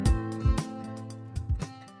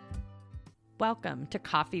Welcome to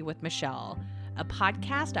Coffee with Michelle, a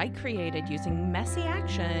podcast I created using messy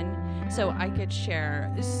action so I could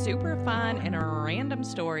share super fun and random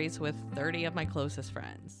stories with 30 of my closest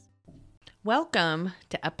friends. Welcome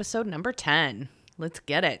to episode number 10. Let's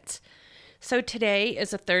get it. So today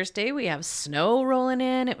is a Thursday. We have snow rolling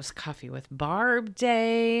in. It was Coffee with Barb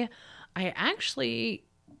day. I actually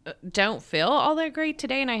don't feel all that great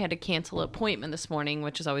today, and I had to cancel an appointment this morning,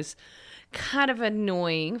 which is always kind of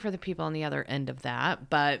annoying for the people on the other end of that,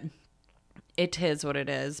 but it is what it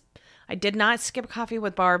is. I did not skip Coffee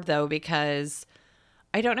with Barb, though, because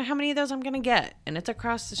I don't know how many of those I'm going to get, and it's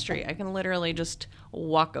across the street. I can literally just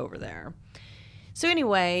walk over there. So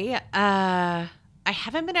anyway, I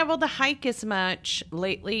haven't been able to hike as much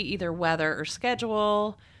lately, either weather or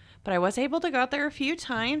schedule, but I was able to go out there a few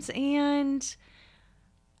times, and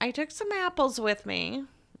I took some apples with me.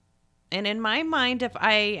 And in my mind, if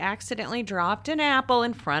I accidentally dropped an apple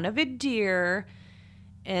in front of a deer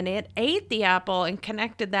and it ate the apple and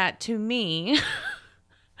connected that to me,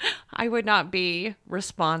 I would not be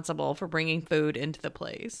responsible for bringing food into the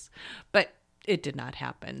place. But it did not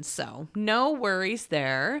happen, so no worries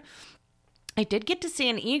there. I did get to see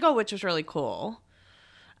an eagle, which was really cool.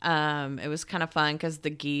 It was kind of fun because the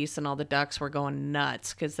geese and all the ducks were going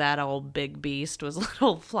nuts because that old big beast was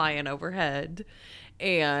little flying overhead.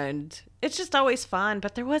 And it's just always fun.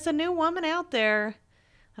 But there was a new woman out there.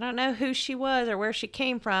 I don't know who she was or where she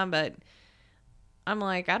came from, but I'm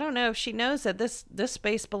like, I don't know if she knows that this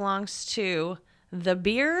space belongs to the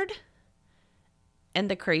beard and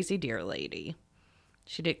the crazy deer lady.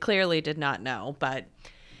 She clearly did not know, but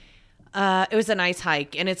it was a nice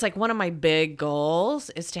hike. And it's like one of my big goals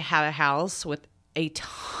is to have a house with a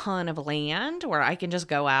ton of land where I can just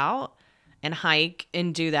go out and hike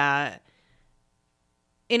and do that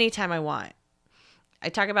anytime I want. I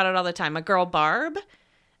talk about it all the time. My girl Barb,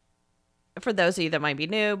 for those of you that might be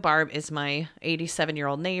new, Barb is my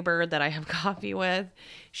 87-year-old neighbor that I have coffee with.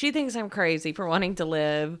 She thinks I'm crazy for wanting to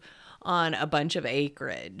live on a bunch of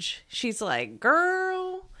acreage. She's like,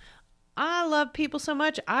 girl, I love people so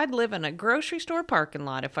much, I'd live in a grocery store parking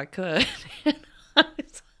lot if I could. And I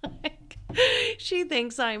was like, she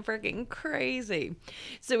thinks I'm freaking crazy.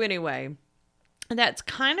 So anyway, that's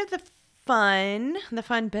kind of the fun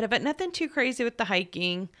bit of it. Nothing too crazy with the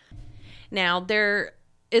hiking. Now, there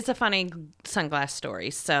is a funny sunglass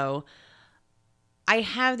story. So I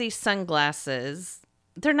have these sunglasses.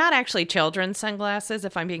 They're not actually children's sunglasses,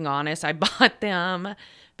 if I'm being honest. I bought them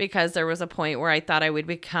because there was a point where I thought I would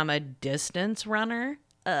become a distance runner.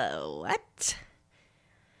 What?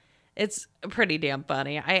 It's pretty damn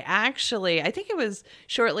funny. I think it was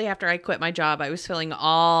shortly after I quit my job, I was feeling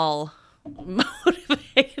all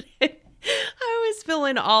motivated. I was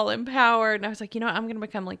feeling all empowered, and I was like, I'm going to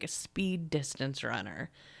become like a speed distance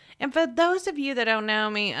runner. And for those of you that don't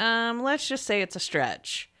know me, let's just say it's a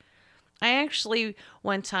stretch. I actually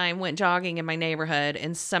one time went jogging in my neighborhood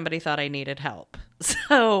and somebody thought I needed help.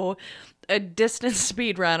 So a distance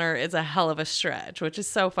speed runner is a hell of a stretch, which is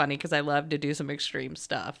so funny because I love to do some extreme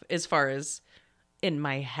stuff as far as in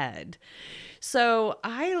my head. So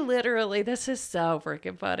this is so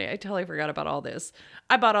freaking funny. I totally forgot about all this.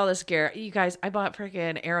 I bought all this gear. You guys, I bought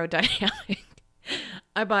freaking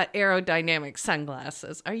aerodynamic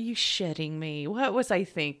sunglasses. Are you shitting me? What was I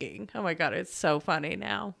thinking? Oh my God, it's so funny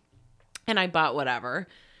now. And I bought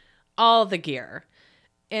all the gear.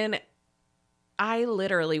 And I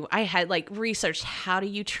had like researched how do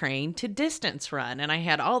you train to distance run, and I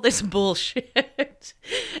had all this bullshit.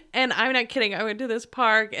 And I'm not kidding. I went to this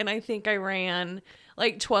park and I think I ran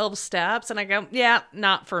like 12 steps and I go, yeah,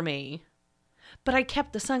 not for me. But I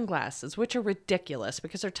kept the sunglasses, which are ridiculous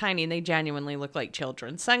because they're tiny and they genuinely look like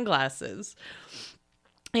children's sunglasses.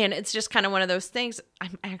 And it's just kind of one of those things. I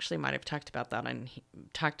actually might have talked about that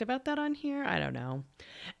on here. I don't know.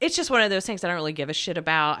 It's just one of those things I don't really give a shit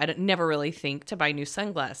about. I never really think to buy new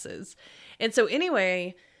sunglasses. And so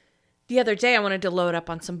anyway, the other day I wanted to load up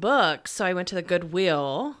on some books. So I went to the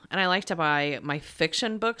Goodwill, and I like to buy my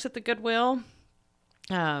fiction books at the Goodwill.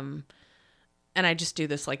 And I just do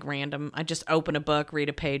this like random. I just open a book, read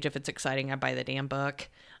a page. If it's exciting, I buy the damn book.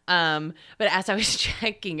 But as I was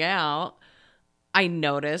checking out, I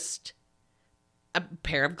noticed a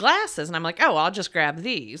pair of glasses, and I'm like, oh, I'll just grab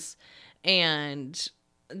these. And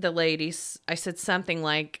the lady, I said something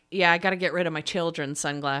like, yeah, I got to get rid of my children's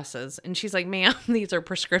sunglasses. And she's like, ma'am, these are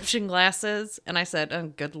prescription glasses. And I said, oh,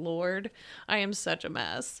 good Lord, I am such a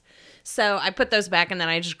mess. So I put those back, and then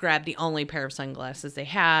I just grabbed the only pair of sunglasses they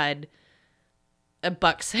had,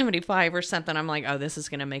 $1.75 or something. I'm like, oh, this is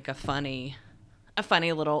going to make a funny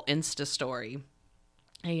little Insta story.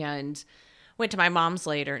 And went to my mom's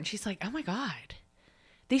later and she's like, oh my God,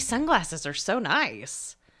 these sunglasses are so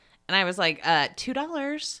nice. And I was like,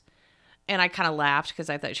 $2. And I kind of laughed because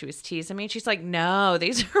I thought she was teasing me. She's like, no,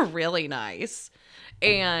 these are really nice.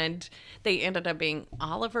 And they ended up being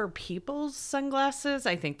Oliver Peoples sunglasses.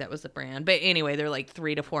 I think that was the brand. But anyway, they're like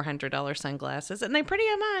 $300 to $400 sunglasses. And they pretty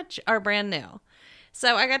much are brand new.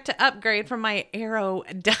 So I got to upgrade from my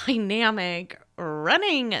aerodynamic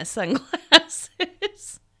running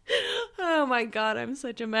sunglasses. Oh my God, I'm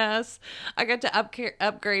such a mess. I got to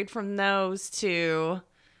upgrade from those to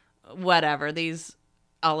whatever, these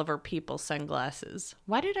Oliver Peoples sunglasses.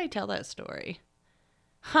 Why did I tell that story?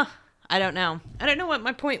 I don't know. I don't know what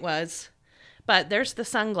my point was, but there's the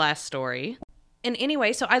sunglass story. And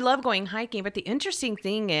anyway, so I love going hiking, but the interesting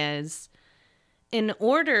thing is, in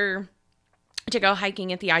order to go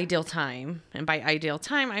hiking at the ideal time, and by ideal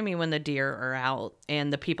time, I mean when the deer are out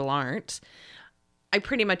and the people aren't, I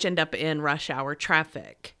pretty much end up in rush hour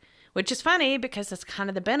traffic, which is funny because that's kind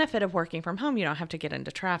of the benefit of working from home. You don't have to get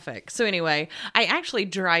into traffic. So anyway, I actually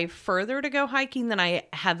drive further to go hiking than I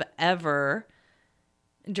have ever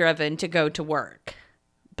driven to go to work.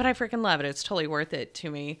 But I freaking love it. It's totally worth it to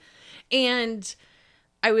me. And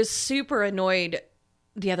I was super annoyed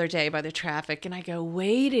the other day by the traffic, and I go,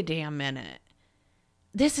 wait a damn minute.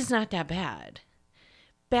 This is not that bad.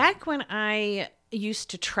 Back when I used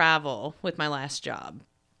to travel with my last job,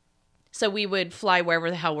 so we would fly wherever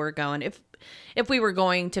the hell we're going. If we were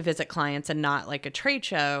going to visit clients and not like a trade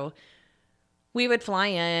show, we would fly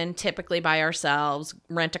in typically by ourselves,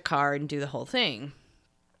 rent a car, and do the whole thing.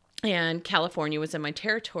 And California was in my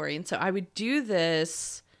territory. And so I would do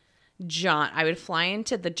this. I would fly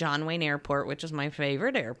into the John Wayne Airport, which is my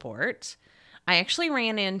favorite airport. I've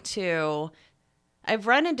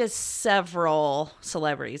run into several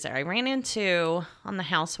celebrities there. I ran into, on the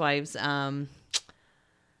Housewives, her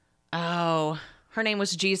name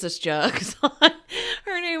was Jesus Jugs.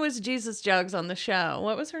 Her name was Jesus Jugs on the show.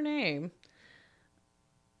 What was her name?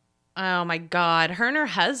 Oh my God. Her and her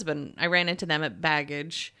husband, I ran into them at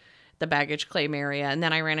the baggage claim area. And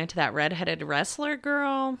then I ran into that redheaded wrestler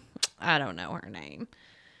girl. I don't know her name.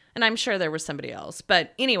 And I'm sure there was somebody else.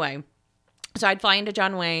 But anyway, so I'd fly into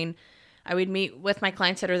John Wayne. I would meet with my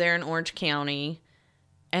clients that are there in Orange County.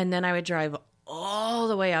 And then I would drive all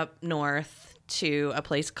the way up north to a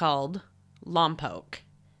place called Lompoc.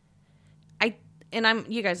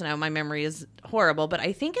 You guys know my memory is horrible, but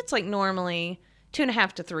I think it's like normally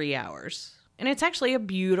 2.5 to 3 hours. And it's actually a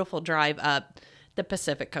beautiful drive up the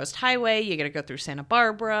Pacific Coast Highway. You got to go through Santa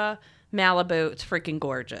Barbara, Malibu. It's freaking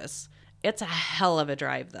gorgeous. It's a hell of a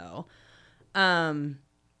drive though. And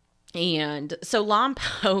so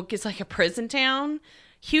Lompoc is like a prison town.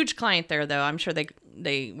 Huge client there though. I'm sure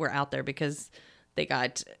they were out there because they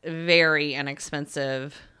got very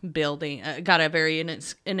inexpensive building. Got a very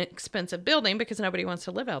inexpensive building because nobody wants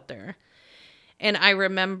to live out there. And I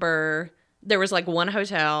remember there was like one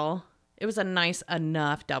hotel. It was a nice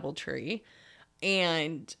enough DoubleTree.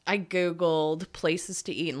 And I Googled places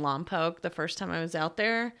to eat in Lompoc the first time I was out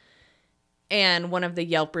there. And one of the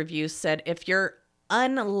Yelp reviews said, if you're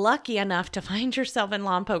unlucky enough to find yourself in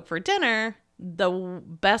Lompoc for dinner, the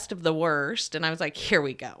best of the worst. And I was like, here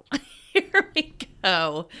we go. Here we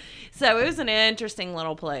go. So it was an interesting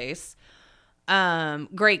little place.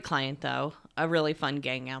 Great client though. A really fun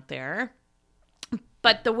gang out there.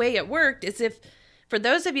 But the way it worked is for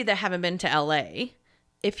those of you that haven't been to LA,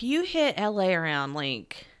 if you hit LA around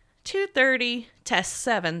like 2:30 to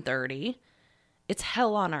 7:30, it's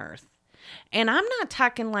hell on earth. And I'm not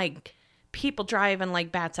talking like people driving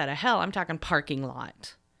like bats out of hell. I'm talking parking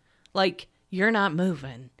lot. Like, you're not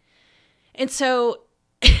moving. And so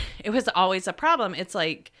it was always a problem. It's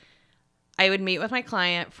like I would meet with my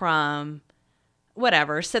client from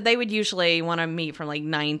whatever. So they would usually want to meet from like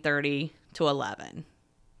 9:30 to 11,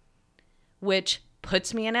 which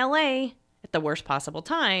puts me in LA at the worst possible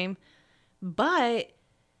time. But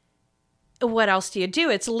what else do you do?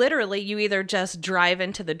 It's literally you either just drive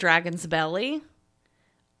into the Dragon's Belly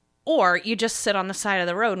or you just sit on the side of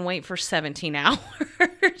the road and wait for 17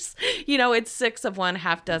 hours. It's 6 of one,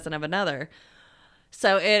 half dozen of another.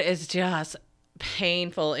 So it is just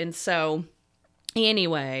painful. And so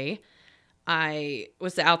anyway, I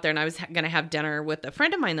was out there and I was going to have dinner with a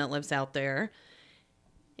friend of mine that lives out there.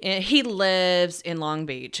 And he lives in Long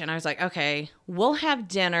Beach. And I was like, okay, we'll have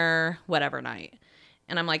dinner whatever night.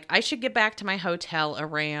 And I'm like, I should get back to my hotel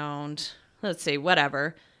around,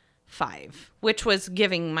 5, which was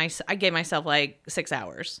I gave myself like 6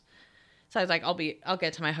 hours. So I was like, I'll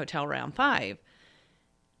get to my hotel around 5.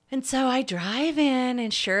 And so I drive in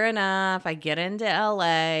and sure enough, I get into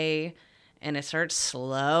LA and it starts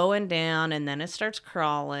slowing down, and then it starts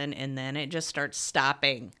crawling, and then it just starts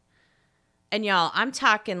stopping. And y'all, I'm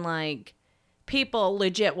talking like people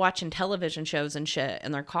legit watching television shows and shit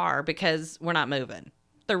in their car because we're not moving.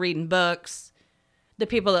 They're reading books. The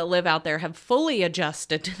people that live out there have fully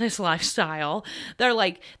adjusted to this lifestyle. They're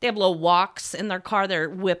like, they have little walks in their car. They're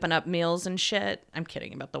whipping up meals and shit. I'm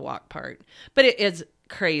kidding about the walk part, but it is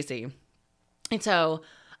crazy. And so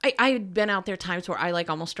I'd been out there times where I like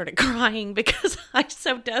almost started crying because I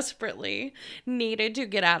so desperately needed to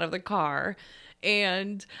get out of the car.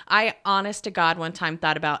 And I, honest to God, one time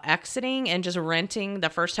thought about exiting and just renting the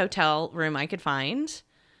first hotel room I could find.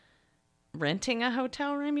 Renting a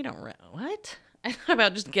hotel room? You don't rent, what? I thought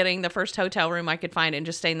about just getting the first hotel room I could find and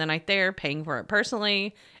just staying the night there, paying for it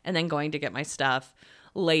personally, and then going to get my stuff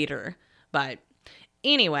later. But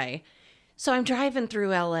anyway, so I'm driving through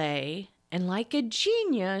LA, and like a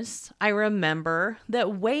genius, I remember that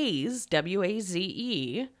Waze,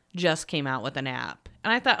 W-A-Z-E, just came out with an app.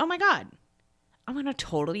 And I thought, oh my God, I'm going to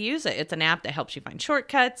totally use it. It's an app that helps you find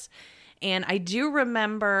shortcuts. And I do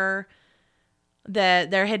remember that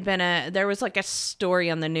there was like a story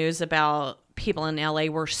on the news about people in LA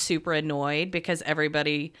were super annoyed because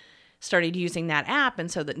everybody started using that app.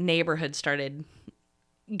 And so the neighborhood started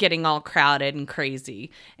getting all crowded and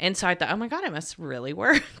crazy. And so I thought, oh my God, it must really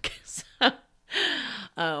work. So,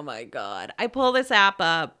 oh my God. I pull this app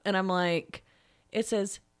up and I'm like, it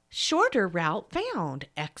says shorter route found,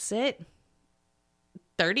 exit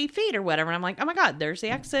 30 feet or whatever. And I'm like, oh my God, there's the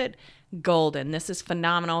exit. Golden. This is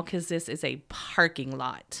phenomenal because this is a parking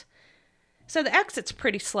lot. So the exit's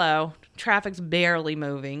pretty slow. Traffic's barely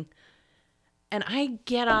moving. And I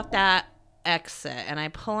get off that exit and I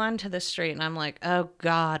pull onto the street and I'm like, oh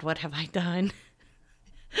God, what have I done?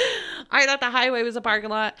 I thought the highway was a parking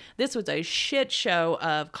lot. This was a shit show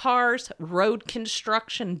of cars, road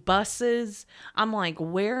construction, buses. I'm like,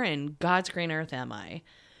 where in God's green earth am I?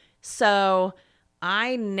 So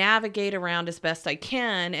I navigate around as best I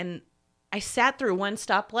can, and I sat through one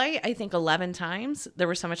stoplight, I think 11 times. There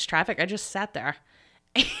was so much traffic. I just sat there.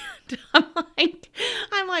 And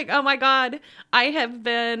I'm like, oh my God, I have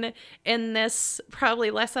been in this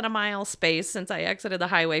probably less than a mile space since I exited the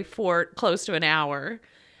highway for close to an hour.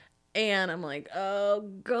 And I'm like, oh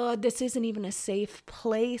God, this isn't even a safe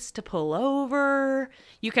place to pull over.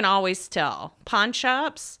 You can always tell. Pawn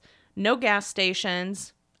shops, no gas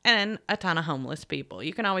stations, and a ton of homeless people.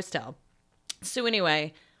 You can always tell. So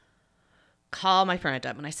anyway, call my friend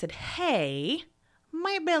up and I said, hey,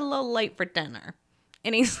 might be a little late for dinner.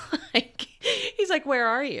 And he's like, where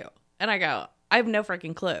are you? And I go, I have no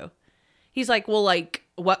freaking clue. He's like, well, like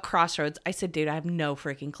what crossroads? I said, dude, I have no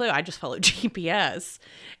freaking clue. I just follow GPS.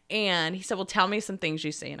 And he said, well, tell me some things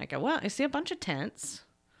you see. And I go, well, I see a bunch of tents.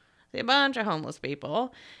 I see a bunch of homeless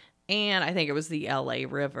people. And I think it was the LA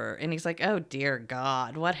River. And he's like, oh, dear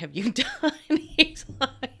God, what have you done? He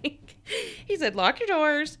said, lock your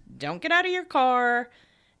doors. Don't get out of your car.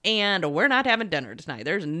 And we're not having dinner tonight.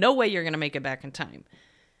 There's no way you're going to make it back in time.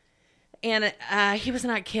 And he was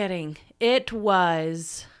not kidding. It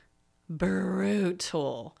was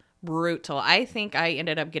brutal. I think I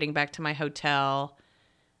ended up getting back to my hotel.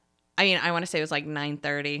 I mean, I want to say it was like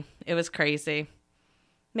 9:30. It was crazy.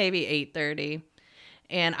 Maybe 8:30.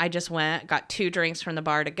 And I just went, got 2 drinks from the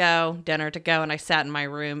bar to go, dinner to go, and I sat in my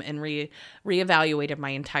room and reevaluated my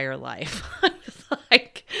entire life. I was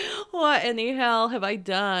like, what in the hell have I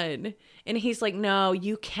done? And he's like, no,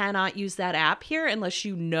 you cannot use that app here unless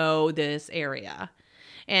you know this area.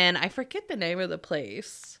 And I forget the name of the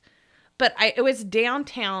place. But it was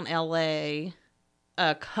downtown LA,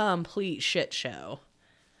 a complete shit show.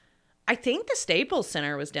 I think the Staples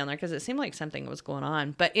Center was down there because it seemed like something was going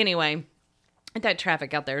on. But anyway, that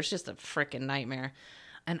traffic out there is just a freaking nightmare.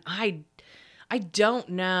 And I don't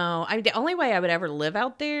know. The only way I would ever live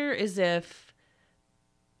out there is if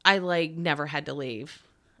I like never had to leave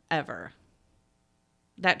ever.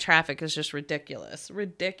 That traffic is just ridiculous.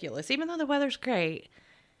 Even though the weather's great,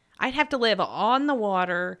 I'd have to live on the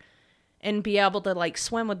water and be able to like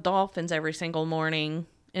swim with dolphins every single morning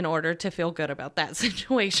in order to feel good about that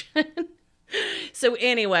situation. So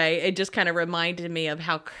anyway, it just kind of reminded me of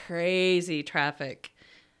how crazy traffic,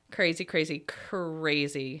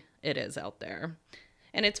 crazy it is out there.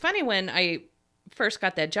 And it's funny, when I first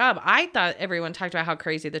got that job, I thought everyone talked about how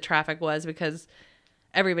crazy the traffic was because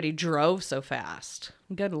everybody drove so fast.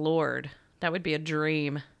 Good Lord, that would be a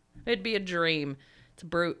dream. It'd be a dream. It's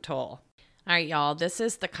brutal. All right, y'all, this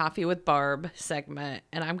is the Coffee with Barb segment,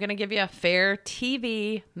 and I'm going to give you a fair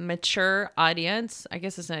TV mature audience. I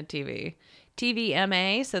guess it's not TV.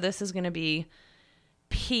 TVMA, so this is going to be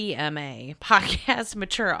PMA, podcast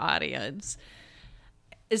mature audience.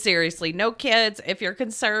 Seriously, no kids. If you're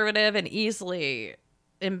conservative and easily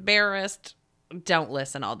embarrassed, don't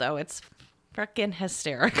listen, although it's freaking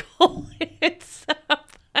hysterical. It's so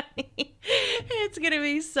funny. It's going to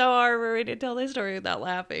be so hard for me to tell this story without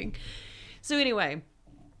laughing. So anyway,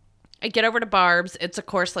 I get over to Barb's. It's, of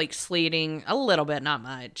course, like sleeting a little bit, not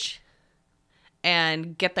much.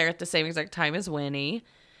 And get there at the same exact time as Winnie.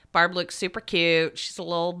 Barb looks super cute. She's a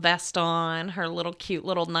little vest on, her little cute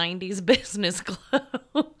little 90s business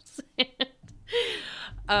clothes.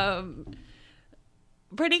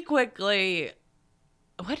 Pretty quickly,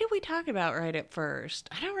 what did we talk about right at first?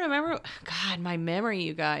 I don't remember. God, my memory,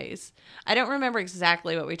 you guys. I don't remember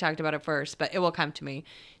exactly what we talked about at first, but it will come to me.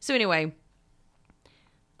 So anyway,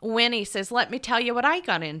 Winnie says, let me tell you what I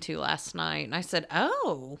got into last night. And I said,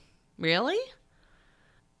 oh, really?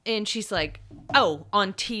 And she's like, oh,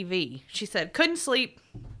 on TV. She said, couldn't sleep.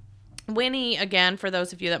 Winnie, again, for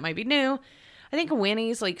those of you that might be new, I think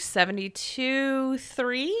Winnie's like 72 or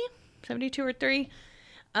 3.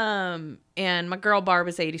 And my girl Barb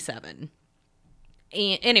is 87.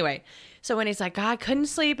 And anyway, so Winnie's like, I couldn't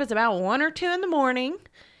sleep. It's about 1 or 2 in the morning.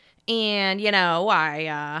 And, you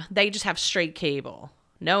know, they just have straight cable.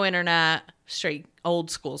 No internet, straight old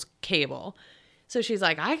school's cable. So she's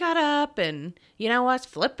like, I got up and, you know, I was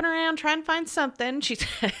flipping around trying to find something. She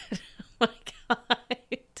said, oh my God,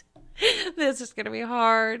 this is going to be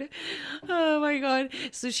hard. Oh my God.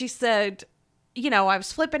 So she said, you know, I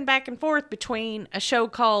was flipping back and forth between a show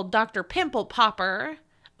called Dr. Pimple Popper,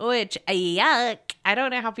 which, yuck. I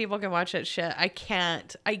don't know how people can watch that shit. I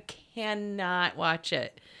can't. I cannot watch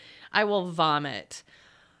it. I will vomit.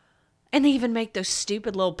 And they even make those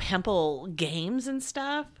stupid little pimple games and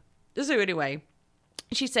stuff. So anyway,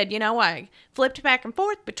 she said, you know, I flipped back and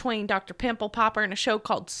forth between Dr. Pimple Popper and a show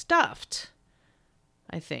called Stuffed.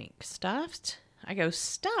 I think. Stuffed? I go,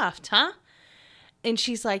 Stuffed, huh? And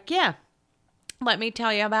she's like, yeah, let me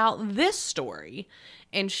tell you about this story.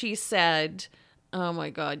 And she said, oh my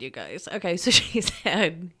God, you guys. Okay, so she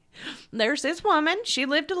said, there's this woman. She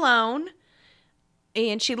lived alone.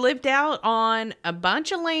 And she lived out on a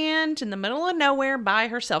bunch of land in the middle of nowhere by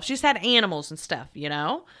herself. She's had animals and stuff, you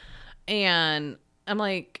know? And I'm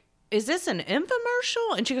like, is this an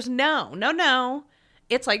infomercial? And she goes, no.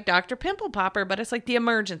 It's like Dr. Pimple Popper, but it's like the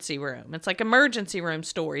emergency room. It's like emergency room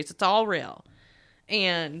stories. It's all real.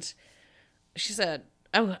 And she said,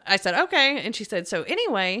 oh, I said, okay. And she said, so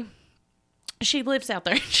anyway, she lives out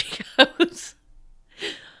there. And she goes,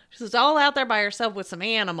 she's all out there by herself with some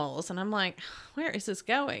animals. And I'm like, where is this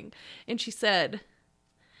going? And she said,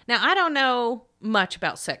 now I don't know much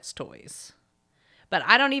about sex toys. But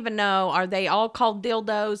I don't even know, are they all called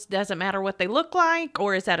dildos? Doesn't matter what they look like?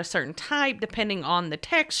 Or is that a certain type depending on the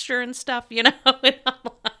texture and stuff, you know? And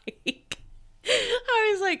I'm like,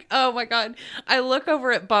 I was like, oh my God. I look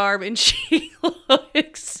over at Barb and she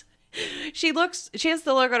has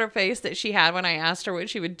the look on her face that she had when I asked her what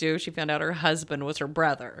she would do if she found out her husband was her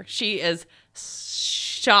brother. She is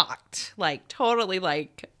shocked, like totally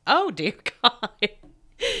like, oh dear God.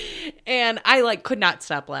 And I like could not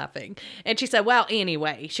stop laughing. And she said, well,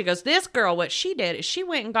 anyway, she goes, this girl, what she did is she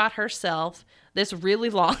went and got herself this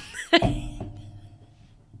really long thing.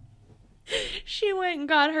 She went and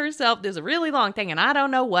got herself this really long thing. And I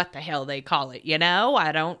don't know what the hell they call it. You know,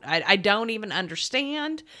 I don't even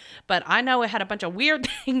understand, but I know it had a bunch of weird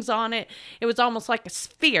things on it. It was almost like a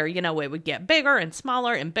sphere. You know, it would get bigger and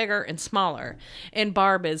smaller and bigger and smaller. And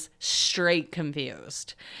Barb is straight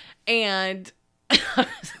confused. And I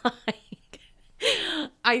was like,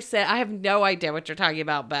 I said, I have no idea what you're talking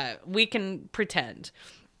about, but we can pretend.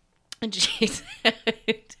 And she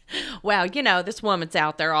said, well, you know, this woman's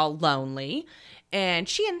out there all lonely, and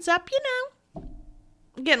she ends up, you know,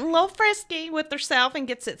 getting a little frisky with herself and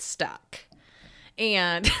gets it stuck.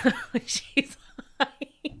 And she's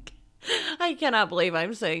like, I cannot believe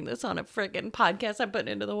I'm saying this on a freaking podcast I'm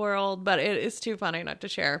putting into the world, but it is too funny not to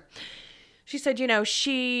share. She said, you know,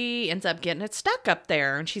 she ends up getting it stuck up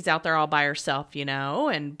there, and she's out there all by herself, you know,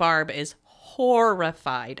 and Barb is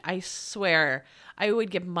horrified. I swear, I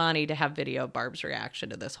would give money to have video of Barb's reaction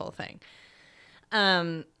to this whole thing.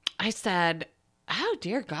 I said, oh,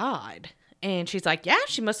 dear God. And she's like, yeah,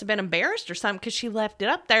 she must have been embarrassed or something because she left it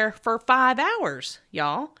up there for 5 hours,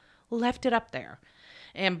 y'all. Left it up there.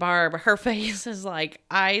 And Barb, her face is like,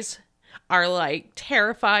 eyes are like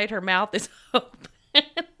terrified. Her mouth is open.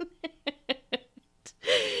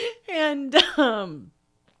 And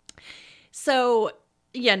so,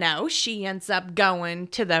 you know, she ends up going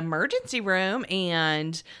to the emergency room,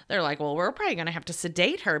 and they're like, well, we're probably going to have to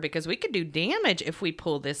sedate her because we could do damage if we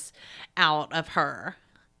pull this out of her.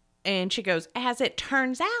 And she goes, as it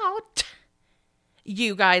turns out,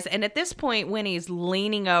 you guys, and at this point, Winnie's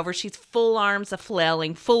leaning over. She's full arms a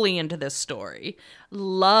flailing, fully into this story,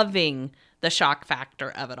 loving the shock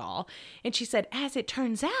factor of it all. And she said, as it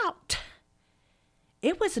turns out,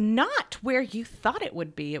 it was not where you thought it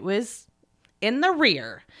would be. It was in the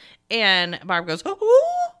rear. And Barb goes,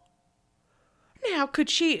 oh, now could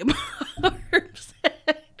she?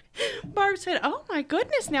 Barb said, oh my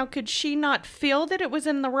goodness, now could she not feel that it was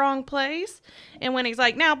in the wrong place? And when he's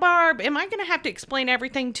like, now Barb, am I going to have to explain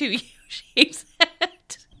everything to you? She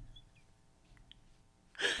said,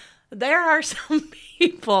 there are some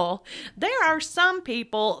people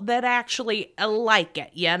that actually like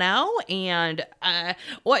it, you know? And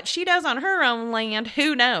what she does on her own land,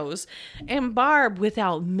 who knows? And Barb,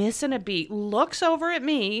 without missing a beat, looks over at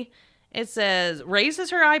me. It says, raises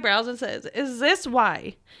her eyebrows and says, is this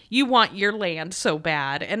why you want your land so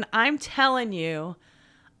bad? And I'm telling you,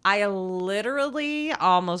 I literally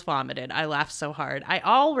almost vomited. I laughed so hard. I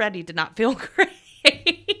already did not feel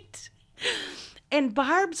great. And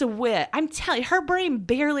Barb's wit, I'm telling you, her brain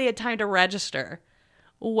barely had time to register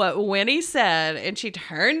what Winnie said. And she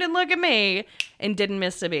turned and looked at me and didn't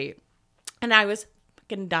miss a beat. And I was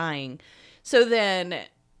fucking dying. So then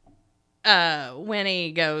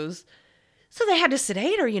Winnie goes, so they had to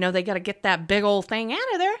sedate her. You know, they got to get that big old thing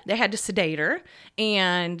out of there. They had to sedate her.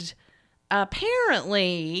 And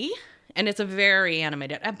apparently, and it's a very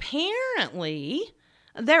animated, apparently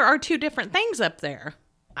there are 2 different things up there.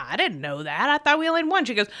 I didn't know that. I thought we only had one.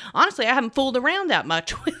 She goes, honestly, I haven't fooled around that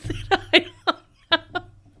much with it. I don't know.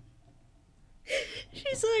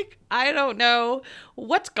 She's like, I don't know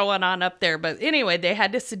what's going on up there. But anyway, they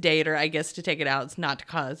had to sedate her, I guess, to take it out. It's not to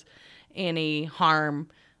cause any harm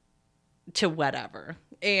to whatever.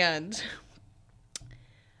 And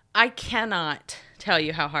I cannot tell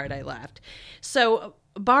you how hard I laughed. So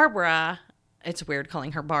Barbara, it's weird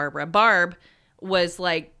calling her Barbara. Barb was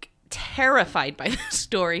like terrified by this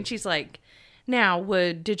story. And she's like, now,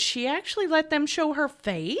 did she actually let them show her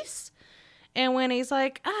face? And when he's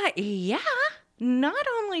like, yeah, not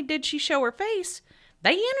only did she show her face,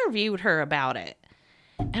 they interviewed her about it.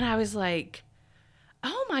 And I was like,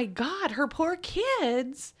 oh my God, her poor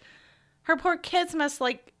kids must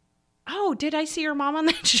like, oh, did I see your mom on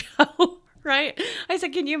that show? Right? I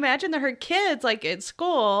said, can you imagine that her kids like at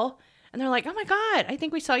school and they're like, oh my God, I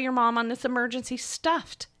think we saw your mom on this emergency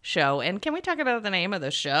stuffed show. And can we talk about the name of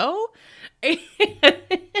the show? And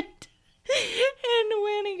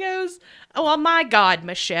when he goes, oh, well, my God,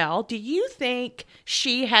 Michelle, do you think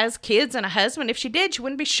she has kids and a husband? If she did, she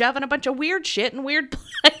wouldn't be shoving a bunch of weird shit in weird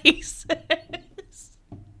places.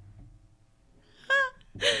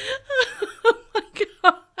 Oh my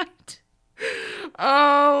God.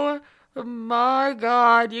 Oh my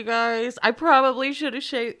God, you guys. I probably should have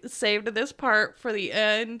saved this part for the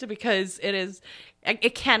end because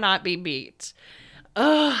it cannot be beat.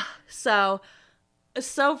 Ugh. So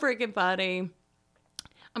freaking funny.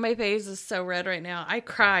 My face is so red right now. I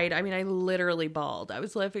cried. I mean, I literally bawled. I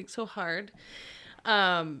was laughing so hard.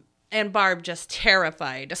 And Barb just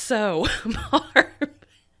terrified. So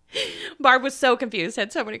Barb was so confused,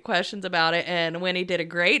 had so many questions about it, and Winnie did a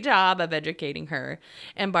great job of educating her.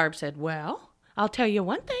 And Barb said, well, I'll tell you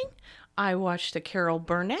one thing. I watched the Carol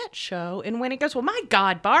Burnett show, and Winnie goes, well, my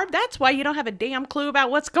God, Barb, that's why you don't have a damn clue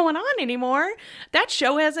about what's going on anymore. That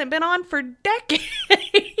show hasn't been on for decades.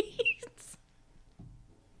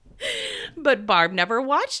 But Barb never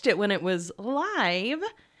watched it when it was live,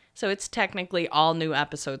 so it's technically all new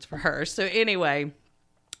episodes for her. So anyway,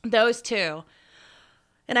 those 2.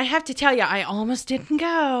 And I have to tell you, I almost didn't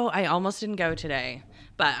go today,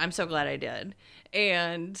 but I'm so glad I did.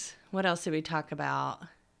 And what else did we talk about?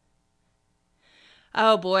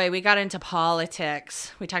 Oh boy, we got into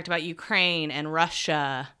politics. We talked about Ukraine and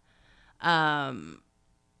Russia. And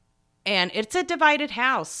it's a divided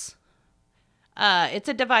house. And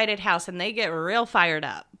they get real fired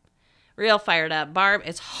up. Barb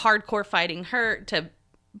is hardcore fighting her to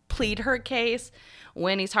plead her case.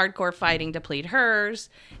 Winnie's hardcore fighting to plead hers.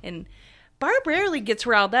 And Barb rarely gets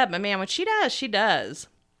riled up, but man, when she does, she does.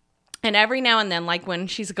 And every now and then, like when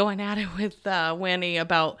she's going at it with Winnie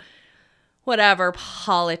about whatever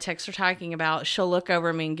politics they're talking about, she'll look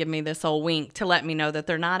over me and give me this old wink to let me know that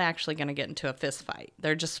they're not actually going to get into a fist fight.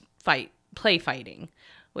 They're just play fighting,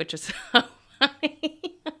 which is so funny.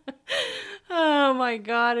 Oh my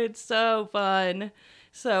God, it's so fun.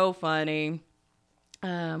 So funny.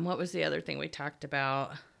 What was the other thing we talked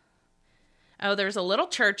about? Oh, there's a little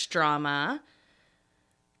church drama.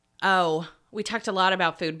 Oh, we talked a lot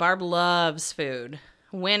about food. Barb loves food.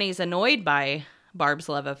 Winnie's annoyed by Barb's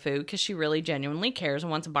love of food because she really genuinely cares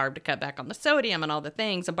and wants Barb to cut back on the sodium and all the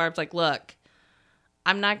things. And Barb's like, look,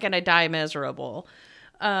 I'm not going to die miserable.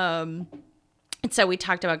 And so we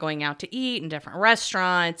talked about going out to eat in different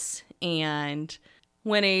restaurants. And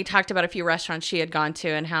Winnie talked about a few restaurants she had gone to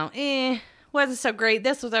and how, wasn't so great.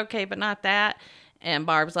 This was okay, but not that. And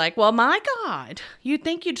Barb's like, well, my God, you'd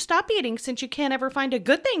think you'd stop eating since you can't ever find a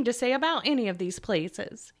good thing to say about any of these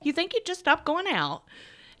places. You think you'd just stop going out.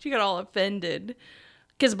 She got all offended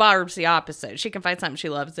because Barb's the opposite. She can find something she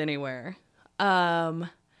loves anywhere.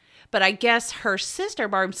 But I guess her sister,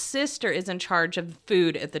 Barb's sister, is in charge of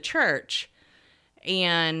food at the church.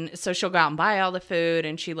 And so she'll go out and buy all the food.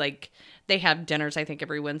 And they have dinners, I think,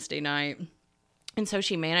 every Wednesday night. And so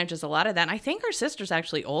she manages a lot of that. And I think her sister's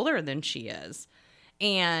actually older than she is.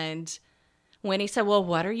 And Winnie said, well,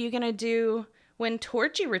 what are you going to do when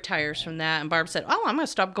Torchy retires from that? And Barb said, oh, I'm going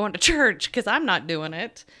to stop going to church because I'm not doing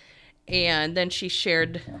it. And then she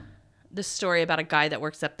shared this story about a guy that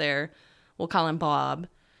works up there. We'll call him Bob.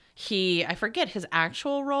 I forget his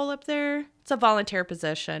actual role up there. It's a volunteer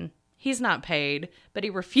position. He's not paid, but he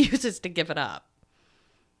refuses to give it up.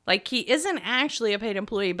 Like, he isn't actually a paid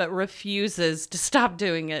employee, but refuses to stop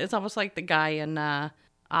doing it. It's almost like the guy in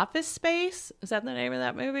Office Space. Is that the name of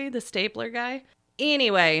that movie? The stapler guy?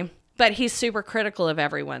 Anyway, but he's super critical of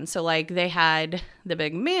everyone. So, like, they had the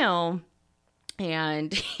big meal,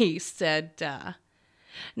 and he said,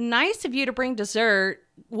 nice of you to bring dessert.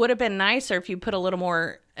 Would have been nicer if you put a little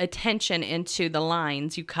more attention into the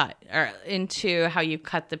lines you cut, or into how you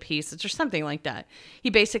cut the pieces, or something like that. He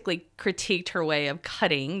basically critiqued her way of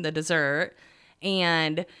cutting the dessert.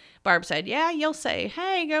 And Barb said, yeah, you'll say,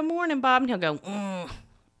 hey, good morning, Bob. And he'll go,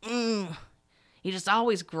 He just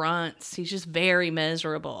always grunts. He's just very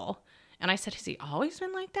miserable. And I said, has he always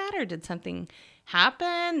been like that? Or did something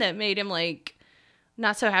happen that made him like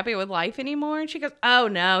not so happy with life anymore? And she goes, oh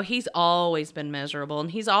no, he's always been miserable. And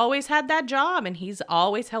he's always had that job. And he's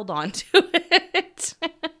always held on to it.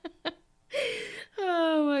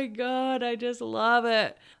 Oh my God. I just love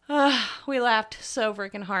it. We laughed so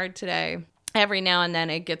freaking hard today. Every now and then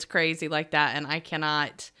it gets crazy like that. And I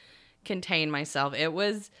cannot contain myself. It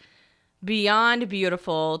was beyond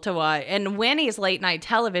beautiful to watch. And Winnie's late night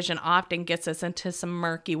television often gets us into some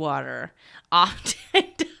murky water. Often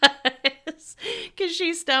does. Because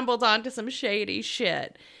she stumbled onto some shady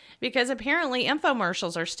shit. Because apparently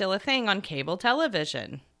infomercials are still a thing on cable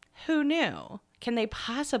television. Who knew? Can they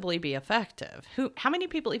possibly be effective? How many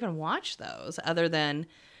people even watch those other than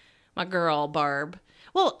my girl, Barb?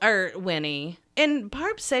 Well, or Winnie. And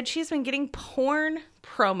Barb said she's been getting porn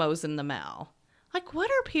promos in the mail. Like,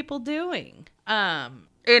 what are people doing?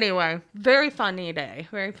 Anyway, very funny day.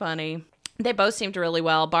 Very funny. They both seemed really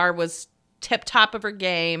well. Barb was tip top of her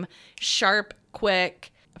game. Sharp,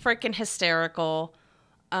 quick, freaking hysterical.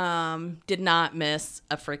 Did not miss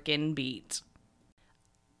a freaking beat.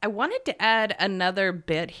 I wanted to add another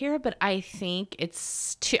bit here, but I think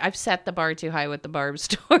I've set the bar too high with the Barb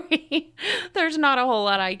story. There's not a whole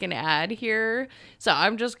lot I can add here. So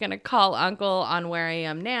I'm just going to call Uncle on where I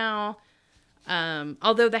am now.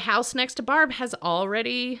 Although the house next to Barb it's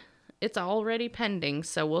already pending.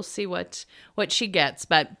 So we'll see what she gets.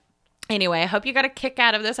 But anyway, I hope you got a kick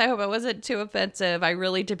out of this. I hope it wasn't too offensive. I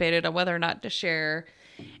really debated on whether or not to share.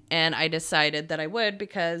 And I decided that I would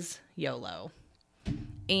because YOLO.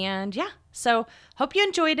 And yeah, so hope you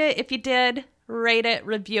enjoyed it. If you did, rate it,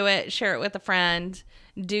 review it, share it with a friend,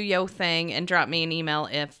 do yo thing, and drop me an email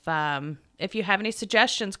if you have any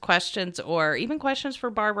suggestions, questions, or even questions for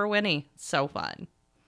Barb or Winnie. So fun.